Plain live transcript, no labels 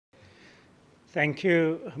Thank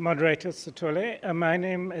you, Moderator Sitole. My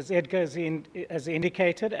name is Edgar, as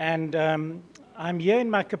indicated, and I'm here in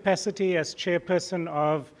my capacity as chairperson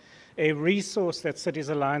of a resource that Cities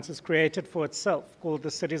Alliance has created for itself called the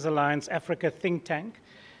Cities Alliance Africa Think Tank.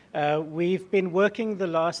 We've been working the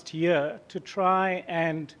last year to try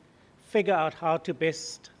and figure out how to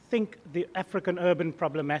best think the African urban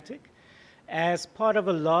problematic as part of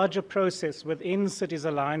a larger process within Cities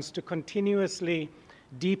Alliance to continuously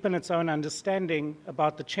deepen its own understanding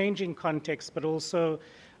about the changing context, but also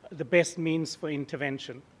the best means for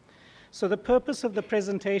intervention. So the purpose of the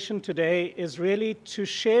presentation today is really to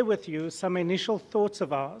share with you some initial thoughts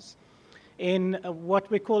of ours in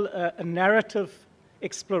what we call a narrative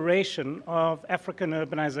exploration of African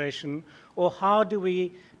urbanization, or how do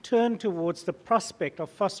we turn towards the prospect of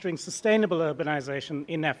fostering sustainable urbanization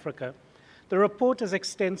in Africa. The report is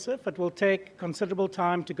extensive. It will take considerable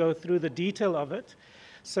time to go through the detail of it.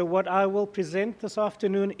 So what I will present this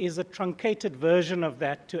afternoon is a truncated version of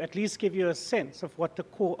that to at least give you a sense of what the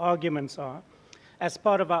core arguments are as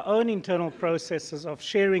part of our own internal processes of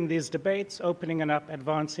sharing these debates, opening it up,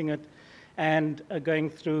 advancing it, and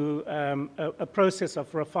going through a process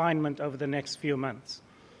of refinement over the next few months.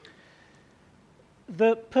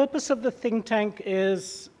 The purpose of the think tank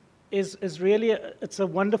is really, it's a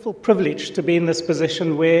wonderful privilege to be in this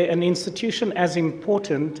position where an institution as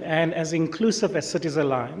important and as inclusive as Cities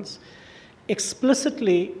Alliance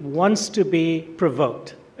explicitly wants to be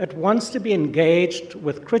provoked. It wants to be engaged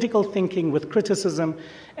with critical thinking, with criticism,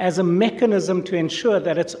 as a mechanism to ensure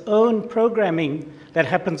that its own programming that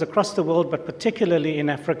happens across the world, but particularly in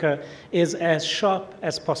Africa, is as sharp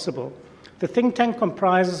as possible. The think tank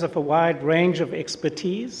comprises of a wide range of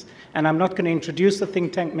expertise, and I'm not going to introduce the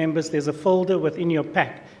think tank members. There's a folder within your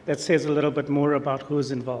pack that says a little bit more about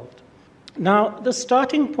who's involved. Now, the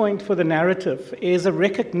starting point for the narrative is a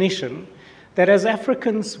recognition that as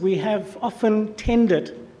Africans, we have often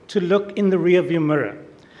tended to look in the rearview mirror,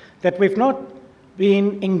 that we've not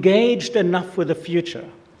been engaged enough with the future.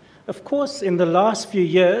 Of course, in the last few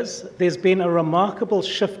years, there's been a remarkable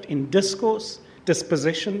shift in discourse,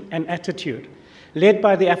 disposition, and attitude, led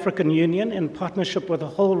by the African Union in partnership with a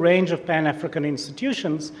whole range of Pan-African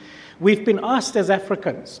institutions. We've been asked as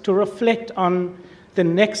Africans to reflect on the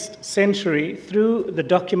next century through the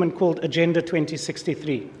document called Agenda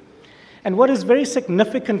 2063. And what is very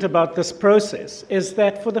significant about this process is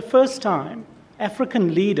that for the first time,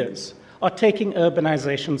 African leaders are taking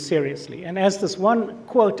urbanization seriously. And as this one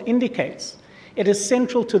quote indicates, it is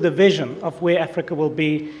central to the vision of where Africa will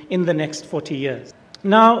be in the next 40 years.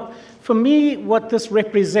 Now, for me, what this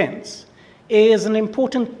represents is an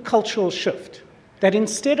important cultural shift, that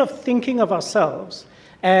instead of thinking of ourselves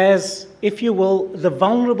as, if you will, the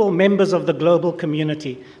vulnerable members of the global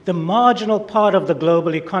community, the marginal part of the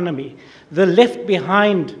global economy, the left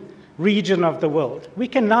behind region of the world, we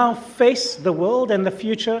can now face the world and the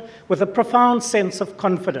future with a profound sense of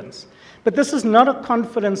confidence. But this is not a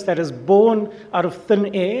confidence that is born out of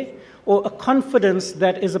thin air or a confidence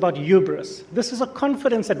that is about hubris. This is a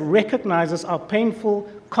confidence that recognizes our painful,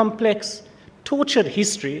 complex, tortured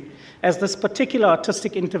history, as this particular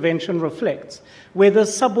artistic intervention reflects, where the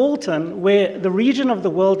subaltern, where the region of the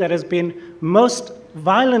world that has been most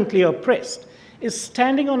violently oppressed, is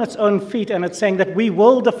standing on its own feet, and it's saying that we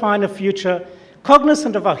will define a future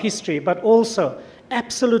cognizant of our history, but also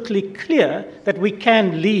absolutely clear that we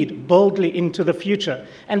can lead boldly into the future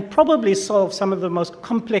and probably solve some of the most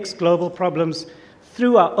complex global problems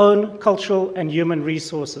through our own cultural and human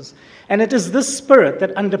resources. And it is this spirit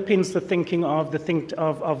that underpins the thinking of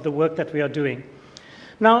the work that we are doing.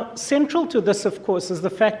 Now, central to this, of course, is the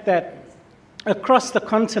fact that across the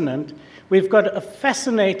continent, we've got a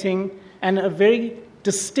fascinating and a very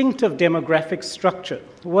distinctive demographic structure.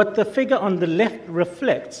 What the figure on the left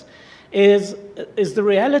reflects is the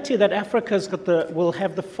reality that Africa will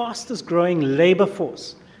have the fastest growing labor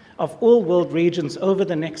force of all world regions over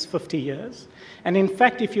the next 50 years. And in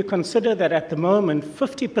fact, if you consider that at the moment,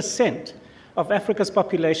 50% of Africa's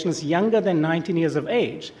population is younger than 19 years of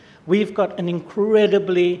age, we've got an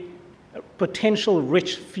incredibly potential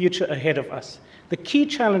rich future ahead of us. The key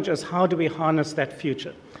challenge is how do we harness that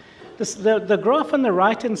future? The graph on the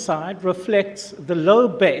right-hand side reflects the low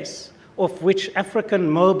base of which African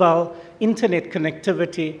mobile internet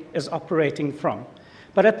connectivity is operating from.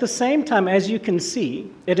 But at the same time, as you can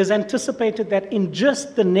see, it is anticipated that in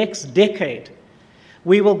just the next decade,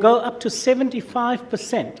 We will go up to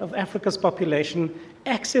 75% of Africa's population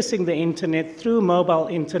accessing the internet through mobile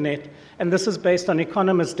internet, and this is based on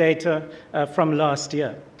Economist data from last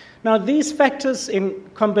year. Now, these factors, in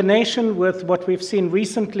combination with what we've seen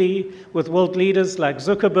recently with world leaders like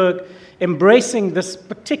Zuckerberg embracing this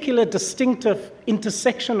particular distinctive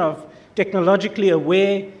intersection of technologically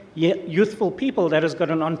aware, youthful people that has got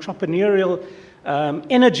an entrepreneurial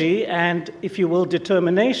energy and, if you will,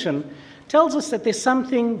 determination, tells us that there's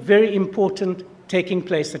something very important taking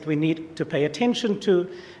place that we need to pay attention to,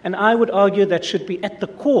 and I would argue that should be at the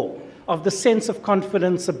core of the sense of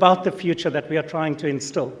confidence about the future that we are trying to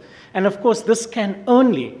instill. And of course, this can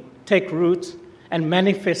only take root and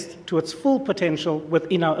manifest to its full potential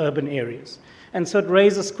within our urban areas. And so it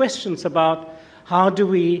raises questions about how do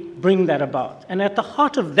we bring that about? And at the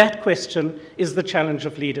heart of that question is the challenge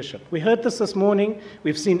of leadership. We heard this morning.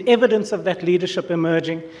 We've seen evidence of that leadership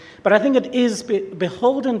emerging. But I think it is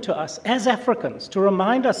beholden to us as Africans to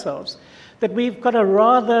remind ourselves that we've got a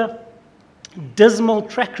rather dismal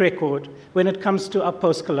track record when it comes to our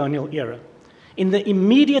post-colonial era. In the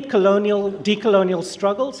immediate decolonial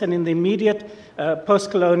struggles and in the immediate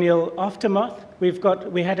post-colonial aftermath,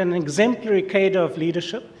 we had an exemplary cadre of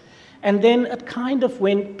leadership. And then it kind of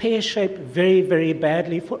went pear-shaped very, very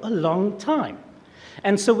badly for a long time.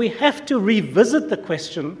 And so we have to revisit the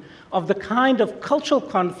question of the kind of cultural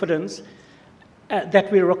confidence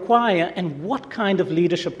that we require and what kind of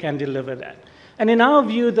leadership can deliver that. And in our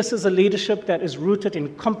view, this is a leadership that is rooted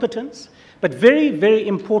in competence, but very, very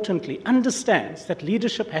importantly, understands that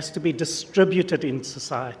leadership has to be distributed in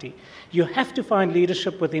society. You have to find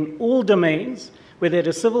leadership within all domains, whether it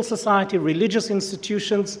is civil society, religious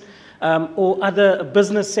institutions, or other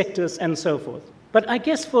business sectors, and so forth. But I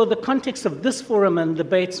guess for the context of this forum and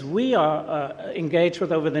debates we are engaged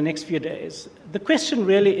with over the next few days, the question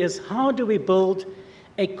really is, how do we build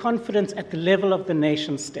a confidence at the level of the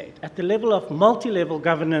nation state, at the level of multi-level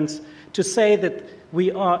governance, to say that we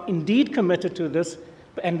are indeed committed to this,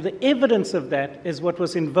 and the evidence of that is what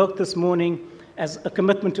was invoked this morning as a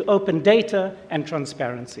commitment to open data and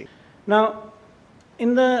transparency. Now,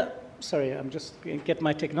 sorry, I'm just going to get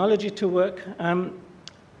my technology to work.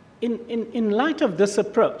 In light of this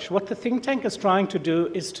approach, what the think tank is trying to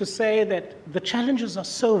do is to say that the challenges are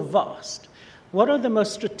so vast. What are the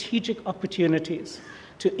most strategic opportunities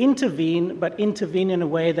to intervene, but intervene in a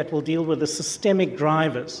way that will deal with the systemic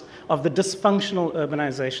drivers of the dysfunctional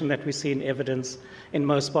urbanization that we see in evidence in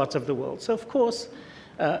most parts of the world? So, of course,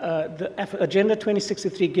 the Agenda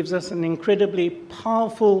 2063 gives us an incredibly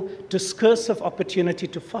powerful discursive opportunity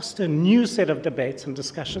to foster a new set of debates and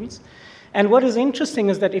discussions. And what is interesting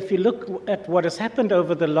is that if you look at what has happened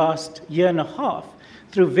over the last year and a half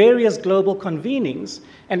through various global convenings,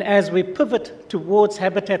 and as we pivot towards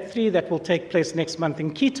Habitat 3 that will take place next month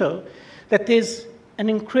in Quito, that there's an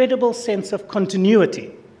incredible sense of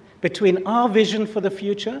continuity between our vision for the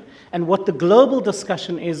future and what the global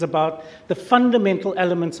discussion is about the fundamental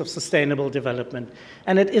elements of sustainable development.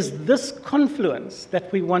 And it is this confluence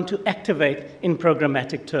that we want to activate in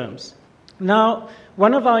programmatic terms. Now,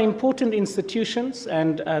 one of our important institutions,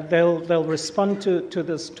 and they'll respond to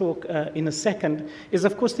this talk in a second, is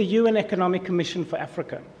of course the UN Economic Commission for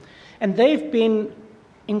Africa. And they've been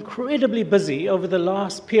incredibly busy over the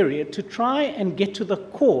last period to try and get to the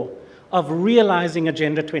core of realizing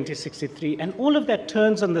Agenda 2063, and all of that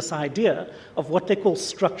turns on this idea of what they call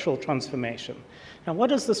structural transformation. Now, what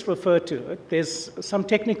does this refer to? There's some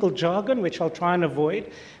technical jargon, which I'll try and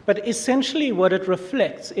avoid, but essentially what it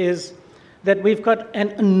reflects is that we've got an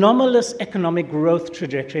anomalous economic growth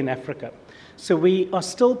trajectory in Africa. So we are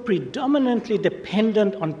still predominantly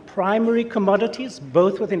dependent on primary commodities,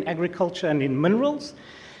 both within agriculture and in minerals.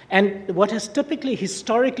 And what has typically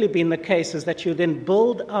historically been the case is that you then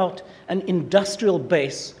build out an industrial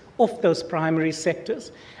base off those primary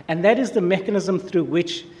sectors, and that is the mechanism through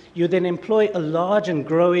which you then employ a large and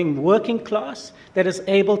growing working class that is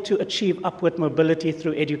able to achieve upward mobility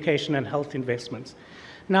through education and health investments.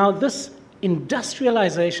 Now, this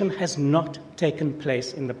industrialization has not taken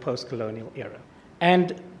place in the post-colonial era.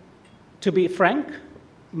 And to be frank,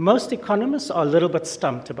 most economists are a little bit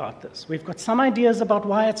stumped about this. We've got some ideas about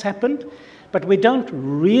why it's happened, but we don't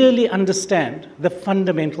really understand the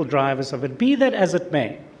fundamental drivers of it. Be that as it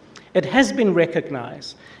may, it has been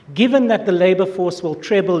recognized, given that the labor force will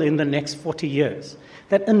treble in the next 40 years,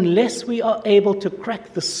 that unless we are able to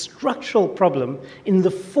crack the structural problem in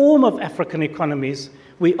the form of African economies,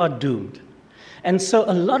 we are doomed. And so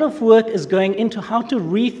a lot of work is going into how to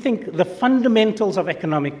rethink the fundamentals of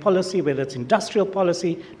economic policy, whether it's industrial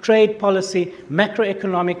policy, trade policy,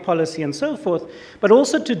 macroeconomic policy, and so forth, but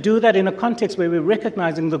also to do that in a context where we're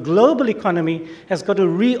recognizing the global economy has got to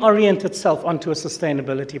reorient itself onto a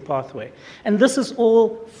sustainability pathway. And this is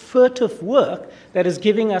all furtive work that is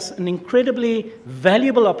giving us an incredibly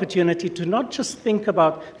valuable opportunity to not just think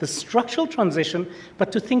about the structural transition,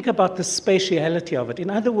 but to think about the spatiality of it. In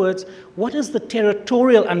other words, what is the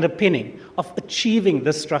territorial underpinning of achieving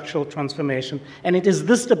this structural transformation? And it is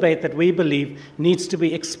this debate that we believe needs to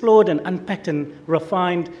be explored and unpacked and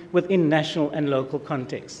refined within national and local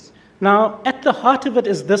contexts. Now, at the heart of it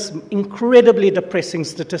is this incredibly depressing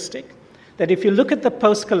statistic, that if you look at the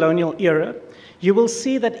post-colonial era, you will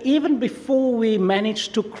see that even before we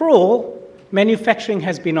managed to crawl, manufacturing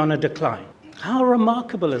has been on a decline. How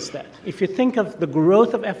remarkable is that? If you think of the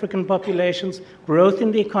growth of African populations, growth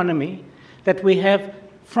in the economy, that we have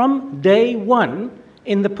from day one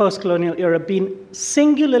in the post-colonial era been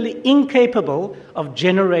singularly incapable of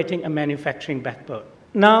generating a manufacturing backbone.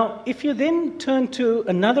 Now, if you then turn to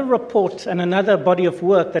another report and another body of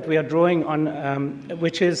work that we are drawing on,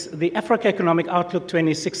 which is the Africa Economic Outlook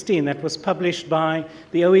 2016 that was published by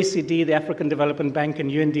the OECD, the African Development Bank, and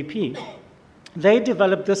UNDP, they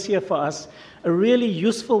developed this year for us a really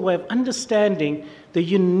useful way of understanding the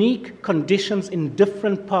unique conditions in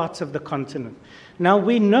different parts of the continent. Now,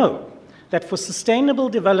 we know that for sustainable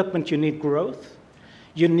development, you need growth.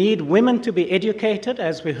 You need women to be educated,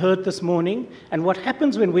 as we heard this morning. And what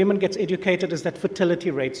happens when women get educated is that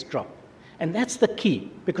fertility rates drop. And that's the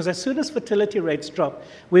key, because as soon as fertility rates drop,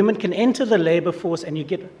 women can enter the labor force and you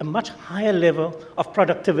get a much higher level of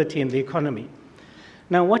productivity in the economy.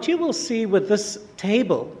 Now, what you will see with this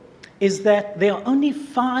table is that there are only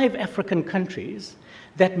 5 African countries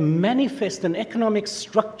that manifest an economic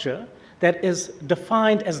structure that is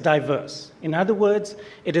defined as diverse. In other words,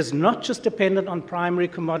 it is not just dependent on primary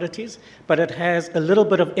commodities, but it has a little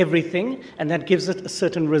bit of everything, and that gives it a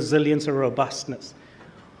certain resilience or robustness.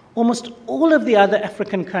 Almost all of the other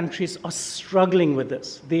African countries are struggling with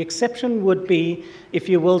this. The exception would be, if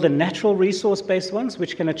you will, the natural resource-based ones,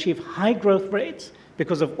 which can achieve high growth rates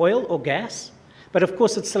because of oil or gas. But of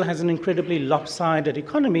course, it still has an incredibly lopsided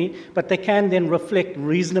economy, but they can then reflect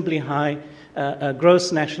reasonably high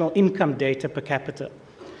gross national income data per capita.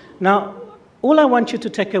 Now, all I want you to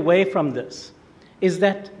take away from this is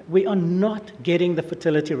that we are not getting the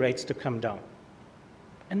fertility rates to come down.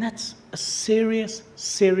 And that's a serious,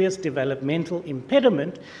 serious developmental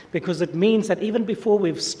impediment, because it means that even before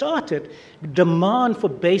we've started, demand for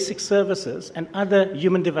basic services and other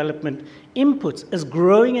human development inputs is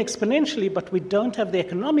growing exponentially, but we don't have the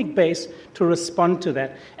economic base to respond to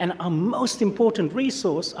that. And our most important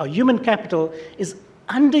resource, our human capital, is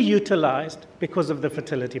underutilized because of the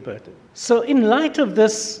fertility burden. So in light of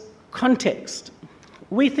this context,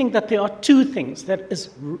 we think that there are 2 things that is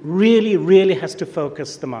really has to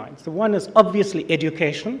focus the minds. The one is obviously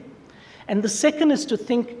education, and the second is to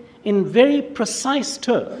think in very precise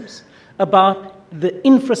terms about the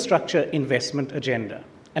infrastructure investment agenda.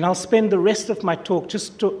 And I'll spend the rest of my talk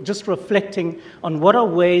just reflecting on what are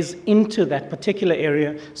ways into that particular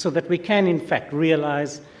area so that we can, in fact,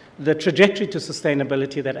 realize the trajectory to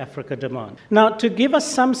sustainability that Africa demands. Now, to give us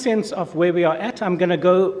some sense of where we are at, I'm going to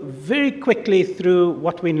go very quickly through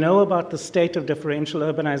what we know about the state of differential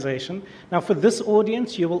urbanization. Now, for this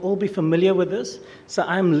audience, you will all be familiar with this, so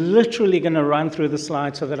I'm literally going to run through the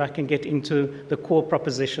slides so that I can get into the core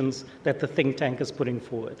propositions that the think tank is putting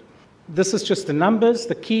forward. This is just the numbers.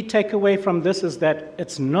 The key takeaway from this is that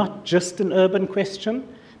it's not just an urban question.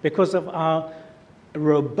 Because of our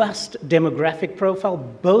robust demographic profile,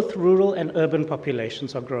 both rural and urban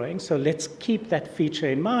populations are growing, so let's keep that feature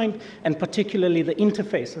in mind, and particularly the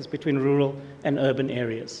interfaces between rural and urban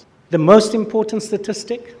areas. The most important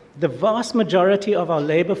statistic, the vast majority of our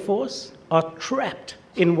labor force are trapped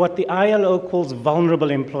in what the ILO calls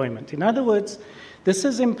vulnerable employment. In other words, this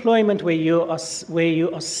is employment where you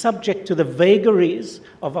are subject to the vagaries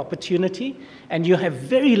of opportunity, and you have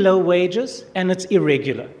very low wages, and it's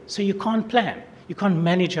irregular, so you can't plan. You can't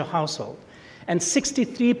manage your household. And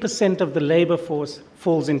 63% of the labor force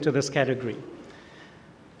falls into this category.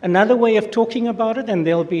 Another way of talking about it, and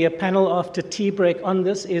there'll be a panel after tea break on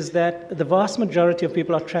this, is that the vast majority of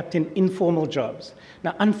people are trapped in informal jobs.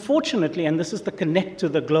 Now, unfortunately, and this is the connect to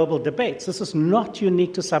the global debates, this is not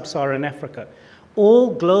unique to sub-Saharan Africa.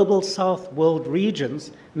 All global South world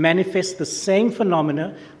regions manifest the same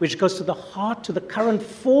phenomena, which goes to the heart, to the current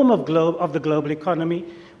form of the global economy,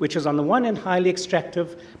 which is on the one hand highly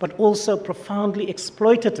extractive, but also profoundly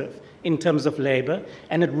exploitative in terms of labor,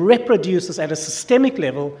 and it reproduces at a systemic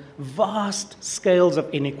level vast scales of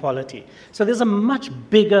inequality. So there's a much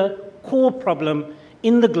bigger core problem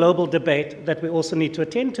in the global debate that we also need to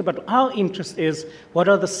attend to, but our interest is what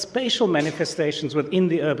are the spatial manifestations within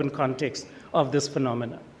the urban context of this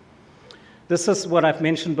phenomena. This is what I've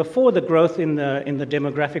mentioned before, the growth in the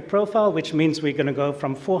demographic profile, which means we're going to go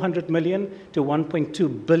from 400 million to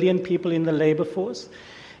 1.2 billion people in the labor force.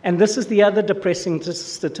 And this is the other depressing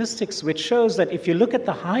statistics, which shows that if you look at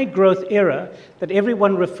the high growth era that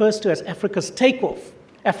everyone refers to as Africa's takeoff,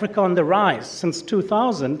 Africa on the rise since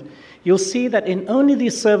 2000, you'll see that in only the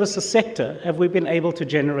services sector have we been able to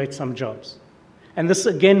generate some jobs. And this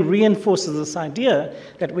again reinforces this idea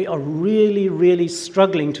that we are really, really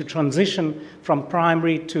struggling to transition from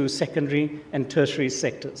primary to secondary and tertiary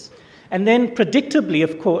sectors. And then predictably,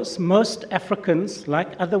 of course, most Africans,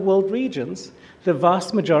 like other world regions, the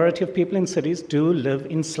vast majority of people in cities do live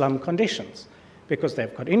in slum conditions because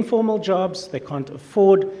they've got informal jobs, they can't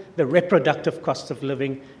afford the reproductive cost of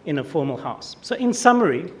living in a formal house. So in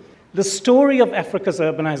summary, the story of Africa's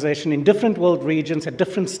urbanization in different world regions at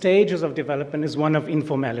different stages of development is one of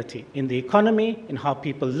informality in the economy, in how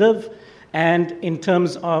people live, and in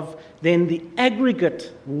terms of then the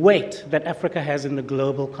aggregate weight that Africa has in the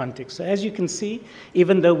global context. So as you can see,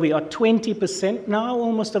 even though we are 20% now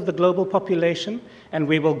almost of the global population, and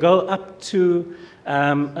we will go up to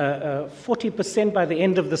 40% by the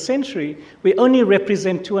end of the century, we only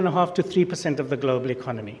represent 2.5% to 3% of the global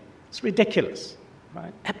economy. It's ridiculous.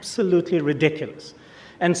 Right? Absolutely ridiculous.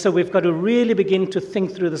 And so we've got to really begin to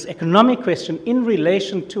think through this economic question in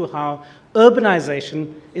relation to how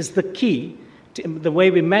urbanization is the key, to the way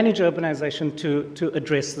we manage urbanization to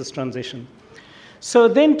address this transition. So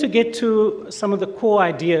then to get to some of the core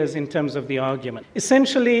ideas in terms of the argument.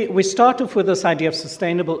 Essentially, we start off with this idea of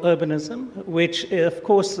sustainable urbanism, which of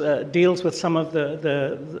course deals with some of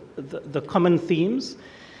the common themes.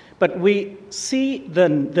 But we see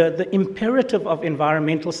the imperative of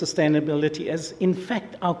environmental sustainability as, in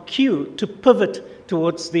fact, our cue to pivot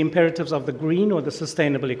towards the imperatives of the green or the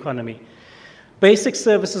sustainable economy. Basic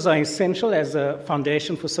services are essential as a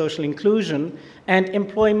foundation for social inclusion, and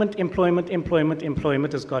employment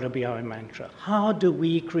has got to be our mantra. How do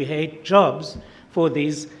we create jobs for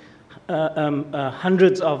these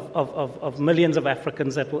hundreds of millions of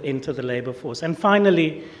Africans that will enter the labor force? And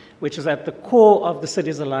finally, which is at the core of the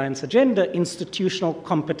Cities Alliance agenda, institutional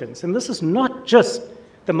competence. And this is not just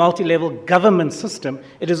the multi-level government system,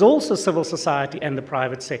 it is also civil society and the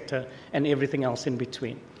private sector and everything else in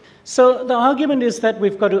between. So the argument is that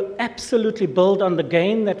we've got to absolutely build on the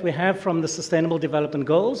gain that we have from the Sustainable Development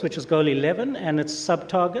Goals, which is Goal 11 and its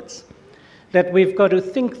sub-targets, that we've got to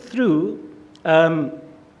think through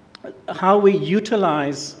how we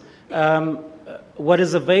utilize what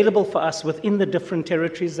is available for us within the different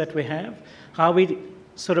territories that we have, how we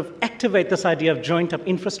sort of activate this idea of joint-up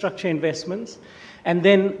infrastructure investments, and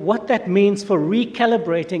then what that means for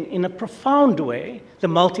recalibrating in a profound way the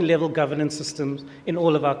multi-level governance systems in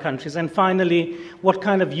all of our countries. And finally, what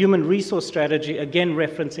kind of human resource strategy, again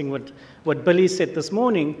referencing what Billy said this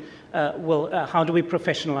morning, how do we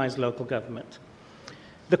professionalize local government?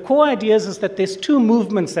 The core idea is that there's two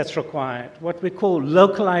movements that's required. What we call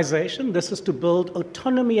localization. This is to build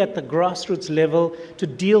autonomy at the grassroots level to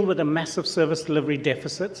deal with the massive service delivery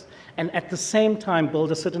deficits, and at the same time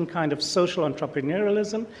build a certain kind of social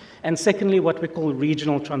entrepreneurialism. And secondly, what we call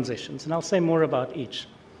regional transitions. And I'll say more about each.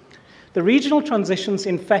 The regional transitions,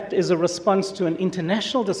 in fact, is a response to an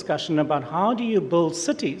international discussion about how do you build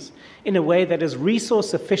cities in a way that is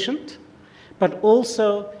resource efficient, but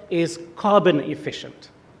also is carbon efficient.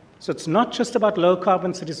 So it's not just about low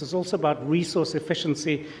carbon cities, it's also about resource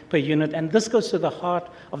efficiency per unit. And this goes to the heart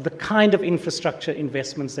of the kind of infrastructure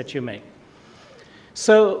investments that you make.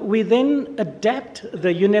 So we then adapt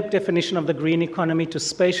the UNEP definition of the green economy to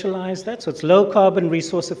spatialize that. So it's low carbon,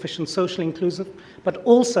 resource efficient, socially inclusive, but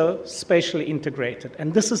also spatially integrated.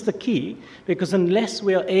 And this is the key, because unless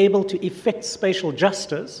we are able to effect spatial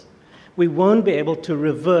justice, we won't be able to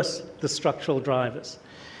reverse the structural drivers.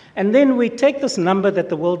 And then we take this number that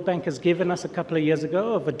the World Bank has given us a couple of years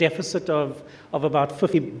ago of a deficit of about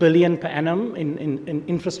 50 billion per annum in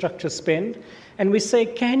infrastructure spend, and we say,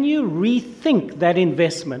 can you rethink that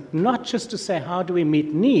investment, not just to say how do we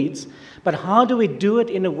meet needs, but how do we do it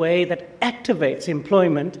in a way that activates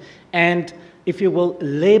employment and, if you will,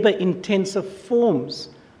 labor-intensive forms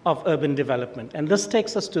of urban development. And this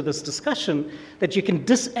takes us to this discussion that you can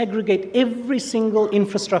disaggregate every single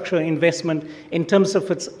infrastructure investment in terms of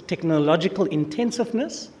its technological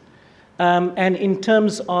intensiveness, and in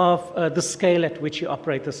terms of the scale at which you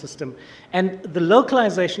operate the system. And the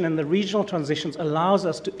localization and the regional transitions allows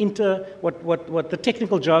us to what the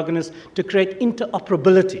technical jargon is, to create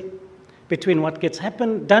interoperability between what gets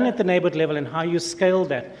done at the neighborhood level and how you scale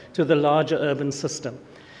that to the larger urban system.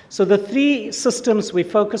 So the three systems we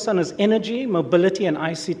focus on is energy, mobility, and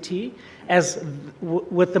ICT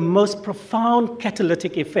with the most profound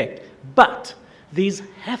catalytic effect. But these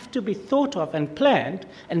have to be thought of and planned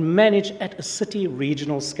and managed at a city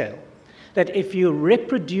regional scale. That if you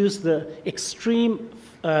reproduce the extreme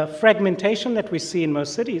fragmentation that we see in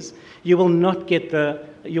most cities, you will not be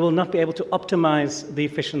able to optimize the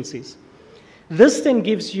efficiencies. This then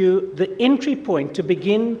gives you the entry point to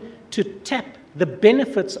begin to tap the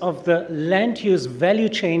benefits of the land use value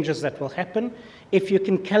changes that will happen if you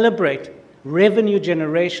can calibrate revenue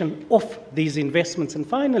generation off these investments. And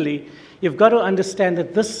finally, you've got to understand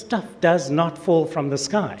that this stuff does not fall from the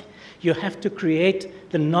sky. You have to create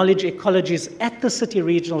the knowledge ecologies at the city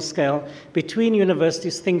regional scale between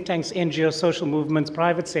universities, think tanks, NGOs, social movements,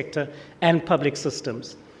 private sector, and public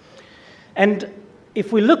systems. And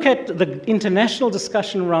if we look at the international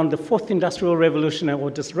discussion around the fourth industrial revolution or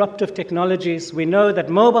disruptive technologies, we know that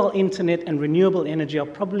mobile internet and renewable energy are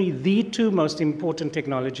probably the two most important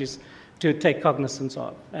technologies to take cognizance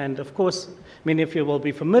of. And of course, many of you will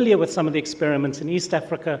be familiar with some of the experiments in East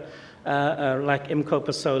Africa, like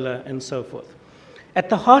Mkopa Solar and so forth. At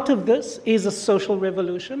the heart of this is a social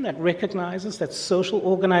revolution that recognizes that social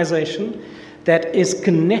organization that is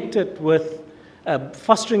connected with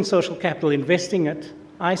fostering social capital, investing it,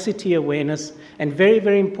 ICT awareness, and very,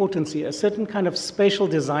 very importantly, a certain kind of spatial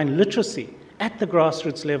design literacy at the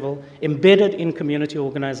grassroots level, embedded in community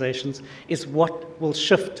organizations, is what will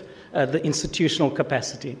shift the institutional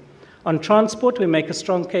capacity. On transport, we make a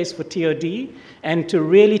strong case for TOD and to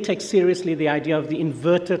really take seriously the idea of the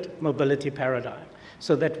inverted mobility paradigm,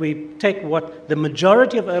 so that we take what the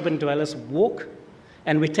majority of urban dwellers walk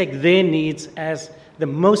and we take their needs as the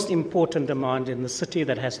most important demand in the city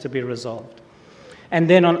that has to be resolved. And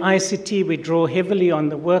then on ICT, we draw heavily on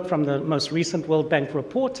the work from the most recent World Bank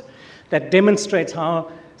report that demonstrates how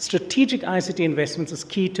strategic ICT investments is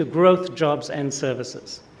key to growth, jobs, and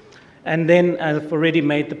services. And then I've already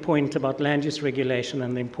made the point about land use regulation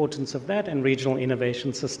and the importance of that and regional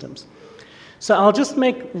innovation systems. So I'll just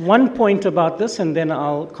make one point about this and then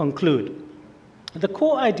I'll conclude. The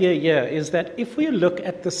core idea here is that if we look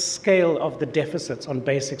at the scale of the deficits on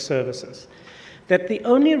basic services, that the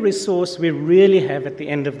only resource we really have at the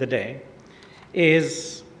end of the day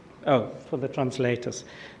is, for the translators.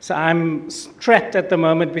 So I'm trapped at the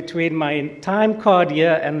moment between my time card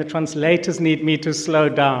here and the translators need me to slow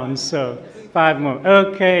down. So 5 more.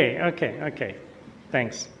 Okay.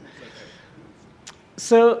 Thanks.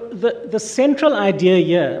 So the central idea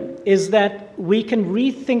here is that we can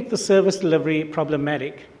rethink the service delivery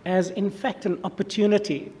problematic as, in fact, an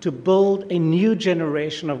opportunity to build a new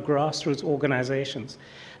generation of grassroots organizations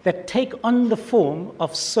that take on the form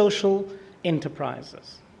of social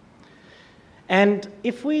enterprises. And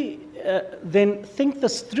if we then think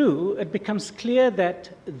this through, it becomes clear that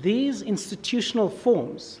these institutional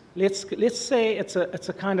forms, let's say it's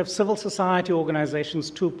a kind of civil society organizations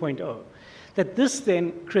 2.0, that this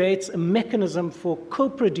then creates a mechanism for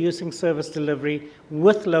co-producing service delivery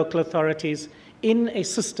with local authorities in a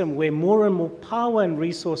system where more and more power and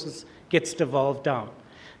resources gets devolved down.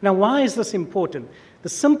 Now, why is this important? The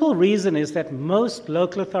simple reason is that most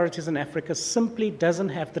local authorities in Africa simply doesn't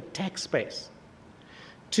have the tax base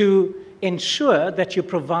to ensure that you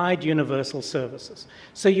provide universal services.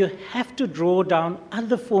 So you have to draw down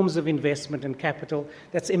other forms of investment and capital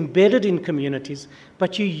that's embedded in communities,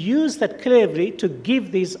 but you use that cleverly to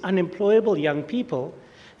give these unemployable young people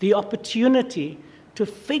the opportunity to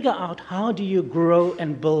figure out how do you grow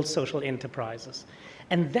and build social enterprises.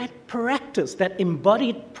 And that practice, that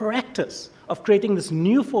embodied practice of creating this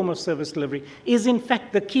new form of service delivery is in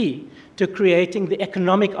fact the key to creating the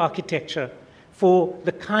economic architecture for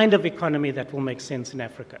the kind of economy that will make sense in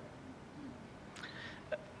Africa.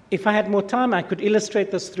 If I had more time, I could illustrate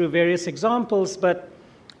this through various examples, but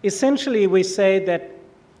essentially we say that,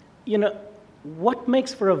 what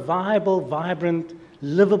makes for a viable, vibrant,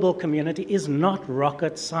 livable community is not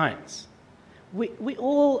rocket science. We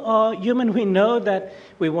all are human. We know that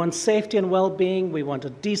we want safety and well-being, we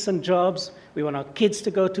want decent jobs, we want our kids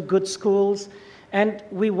to go to good schools, and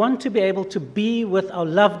we want to be able to be with our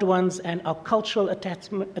loved ones and our cultural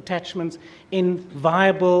attachments in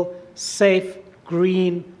viable, safe,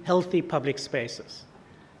 green, healthy public spaces.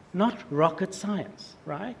 Not rocket science,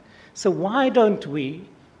 right? So why don't we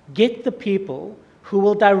get the people who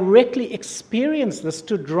will directly experience this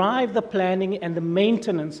to drive the planning and the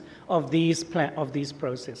maintenance of these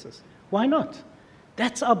processes. Why not?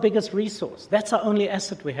 That's our biggest resource. That's our only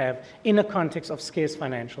asset we have in a context of scarce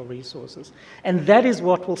financial resources. And that is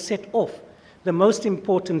what will set off the most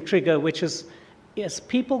important trigger, which is as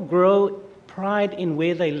people grow pride in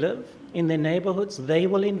where they live, in their neighborhoods, they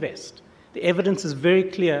will invest. The evidence is very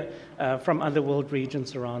clear from other world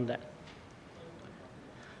regions around that.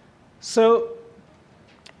 So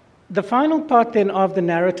the final part then of the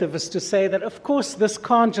narrative is to say that, of course, this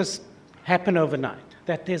can't just happen overnight,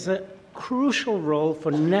 that there's a crucial role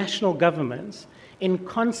for national governments in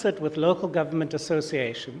concert with local government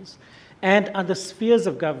associations and other spheres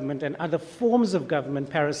of government and other forms of government,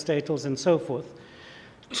 parastatals and so forth,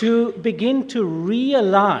 to begin to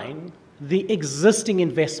realign the existing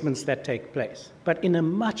investments that take place, but in a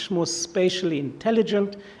much more spatially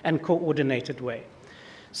intelligent and coordinated way.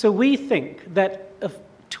 So we think that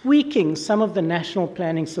tweaking some of the national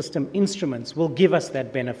planning system instruments will give us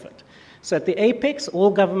that benefit. So at the apex,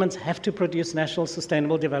 all governments have to produce national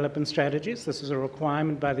sustainable development strategies. This is a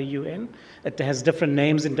requirement by the UN. It has different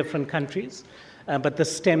names in different countries, but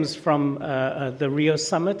this stems from the Rio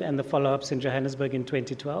Summit and the follow-ups in Johannesburg in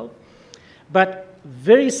 2012. But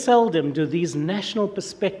very seldom do these national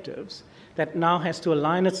perspectives that now has to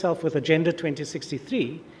align itself with Agenda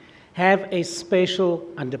 2063 have a spatial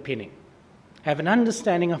underpinning, have an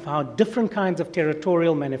understanding of how different kinds of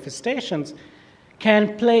territorial manifestations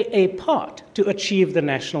can play a part to achieve the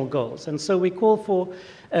national goals. And so we call for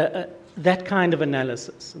that kind of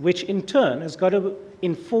analysis, which in turn has got to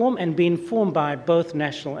inform and be informed by both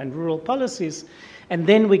national and rural policies. And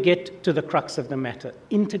then we get to the crux of the matter,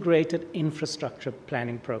 integrated infrastructure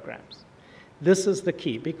planning programs. This is the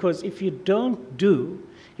key, because if you don't do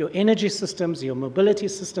your energy systems, your mobility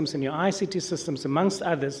systems, and your ICT systems, amongst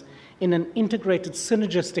others, in an integrated,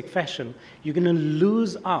 synergistic fashion, you're going to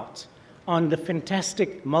lose out on the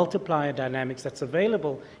fantastic multiplier dynamics that's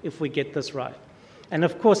available if we get this right. And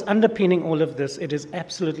of course, underpinning all of this, it is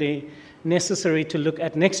absolutely necessary to look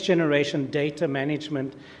at next generation data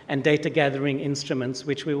management and data gathering instruments,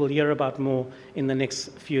 which we will hear about more in the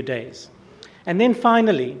next few days. And then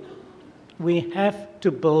finally, we have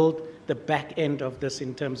to build the back end of this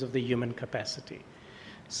in terms of the human capacity.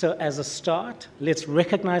 So as a start, let's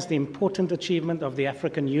recognize the important achievement of the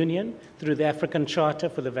African Union through the African Charter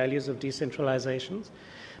for the Values of Decentralization.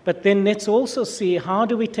 But then let's also see how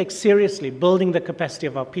do we take seriously building the capacity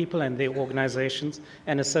of our people and their organizations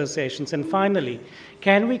and associations. And finally,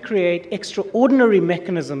 can we create extraordinary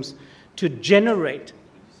mechanisms to generate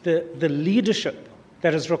the leadership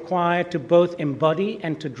that is required to both embody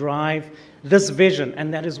and to drive this vision,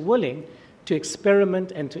 and that is willing to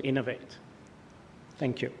experiment and to innovate.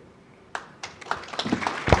 Thank you.